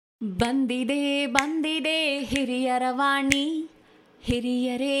ಬಂದಿದೆ ಬಂದಿದೆ ಹಿರಿಯರ ವಾಣಿ,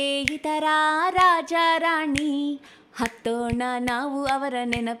 ಹಿರಿಯರೇ ಇತರ ರಾಜ ರಾಣಿ, ಹತ್ತೋಣ ನಾವು ಅವರ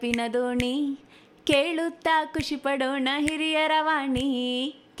ನೆನಪಿನ ದೋಣಿ, ಕೇಳುತ್ತಾ ಖುಷಿ ಪಡೋಣ ಹಿರಿಯರ ವಾಣಿ,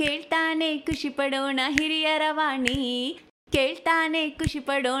 ಕೇಳ್ತಾನೆ ಖುಷಿ ಪಡೋಣ ಹಿರಿಯರ ವಾಣಿ, ಕೇಳ್ತಾನೆ ಖುಷಿ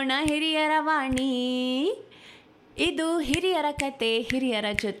ಪಡೋಣ ಹಿರಿಯರ ವಾಣಿ. ಇದು ಹಿರಿಯರ ಕತೆ ಹಿರಿಯರ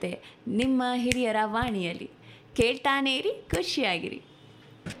ಜೊತೆ ನಿಮ್ಮ ಹಿರಿಯರ ವಾಣಿಯಲ್ಲಿ. ಕೇಳ್ತಾನೆ ಇರಿ, ಖುಷಿಯಾಗಿರಿ.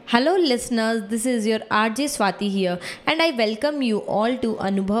 Hello listeners, this is your RJ Swati here and I welcome you all to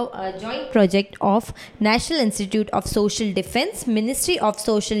Anubhav, a joint project of National Institute of Social Defence, Ministry of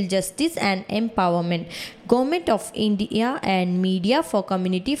Social Justice and Empowerment, Government of India and Media for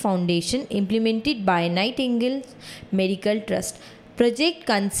Community Foundation, implemented by Nightingale Medical Trust. Project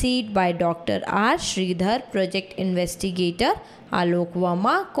conceived by Dr. R. Sridhar, Project Investigator Alok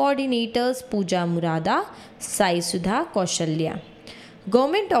Verma, Coordinators Pooja Murada, Sai Sudha Kaushalya.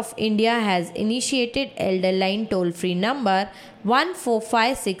 Government of India has initiated Elder Line toll-free number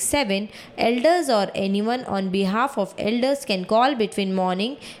 14567. Elders or anyone on behalf of elders can call between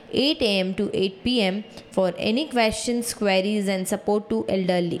morning 8 am to 8 pm for any questions, queries and support to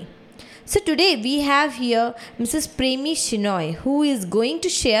elderly. So today we have here Mrs. Premi Shinoy, who is going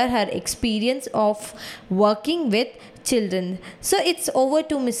to share her experience of working with children. So it's over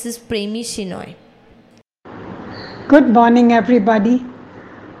to Mrs. Premi Shinoy. Good morning, everybody.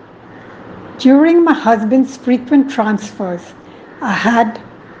 During my husband's frequent transfers, I had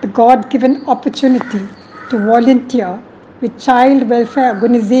the God-given opportunity to volunteer with child welfare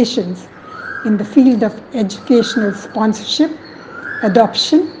organizations in the field of educational sponsorship,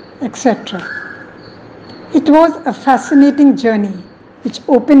 adoption, etc. It was a fascinating journey which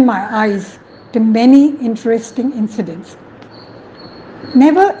opened my eyes to many interesting incidents.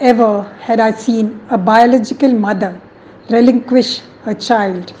 Never ever had I seen a biological mother relinquish her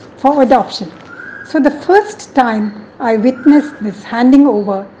child for adoption. So the first time I witnessed this handing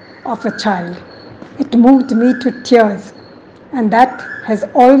over of a child, it moved me to tears, and that has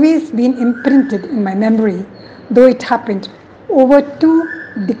always been imprinted in my memory, though it happened over 2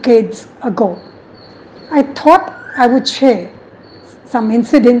 decades ago. I thought I would share some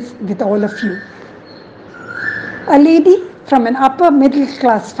incidents with all of you. A lady from an upper middle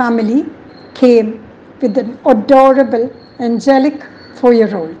class family came with an adorable, angelic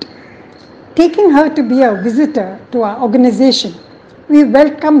 4-year-old. Taking her to be a visitor to our organization, we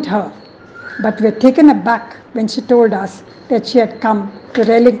welcomed her, but were taken aback when she told us that she had come to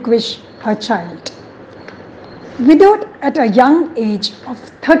relinquish her child. Widowed at a young age of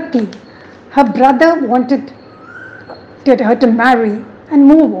 30, her brother wanted her to marry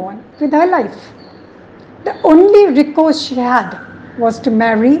and move on with her life. The only recourse she had was to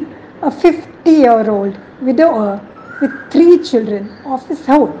marry a 50-year-old widower with 3 children of his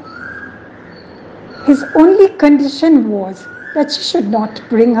own. His only condition was that she should not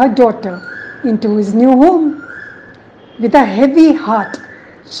bring her daughter into his new home. With a heavy heart,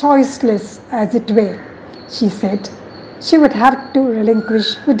 choiceless as it were, she said she would have to relinquish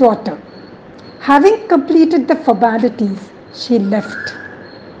her daughter. Having completed the formalities, she left.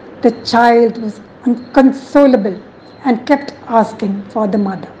 The child was inconsolable and kept asking for the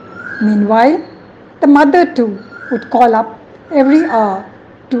mother. Meanwhile, the mother too would call up every hour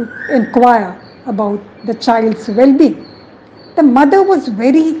to inquire about the child's well-being. The mother was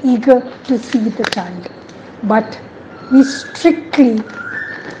very eager to see the child, but we strictly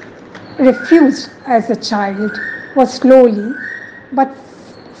refused as the child was slowly but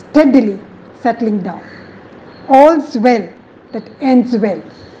steadily settling down. All's well that ends well,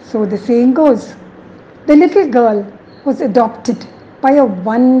 so the saying goes. The little girl was adopted by a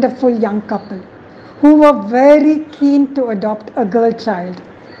wonderful young couple who were very keen to adopt a girl child,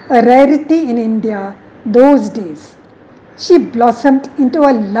 a rarity in India those days. She blossomed into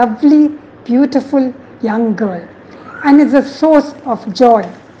a lovely, beautiful young girl and is a source of joy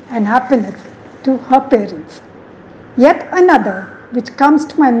and happiness to her parents. Yet another which comes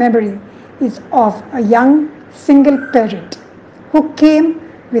to my memory is of a young single parent who came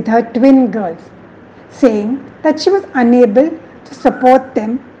with her twin girls, saying that she was unable to support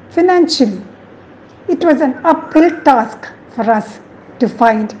them financially. It was an uphill task for us to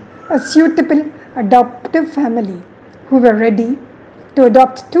find a suitable adoptive family who were ready to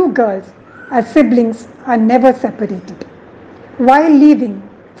adopt 2 girls, as siblings are never separated. While leaving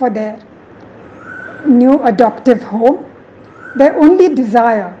for their new adoptive home, their only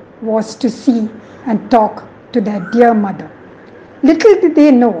desire was to see and talk to their dear mother. Little did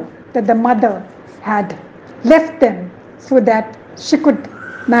they know that the mother had left them so that she could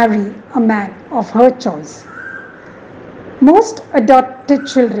marry a man of her choice. Most adoptive adopted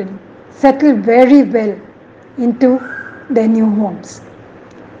children settle very well into their new homes.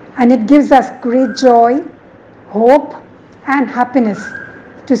 And it gives us great joy, hope, and happiness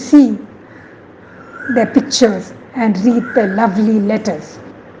to see their pictures and read their lovely letters.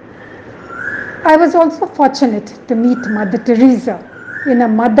 I was also fortunate to meet Mother Teresa in a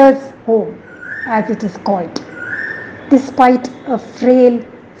mother's home, as it is called. Despite a frail,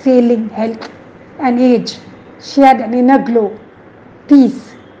 failing health and age, she had an inner glow,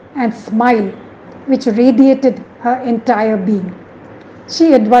 peace, and smile which radiated her entire being.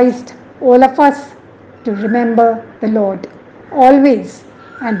 She advised all of us to remember the Lord always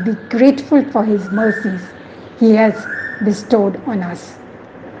and be grateful for His mercies He has bestowed on us.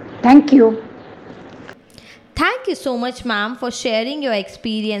 Thank you. Thank you so much, ma'am, for sharing your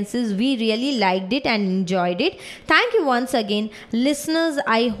experiences. We really liked it and enjoyed it. Thank you once again. Listeners,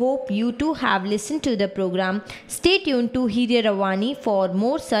 I hope you too have listened to the program. Stay tuned to Hirya Ravani for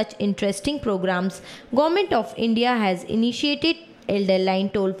more such interesting programs. Government of India has initiated Elder Line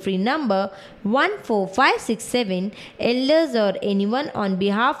toll-free number 14567. Elders or anyone on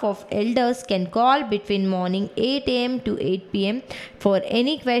behalf of elders can call between morning 8 a.m. to 8 p.m. for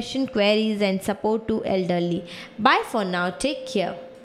any question, queries and support to elderly. Bye for now. Take care.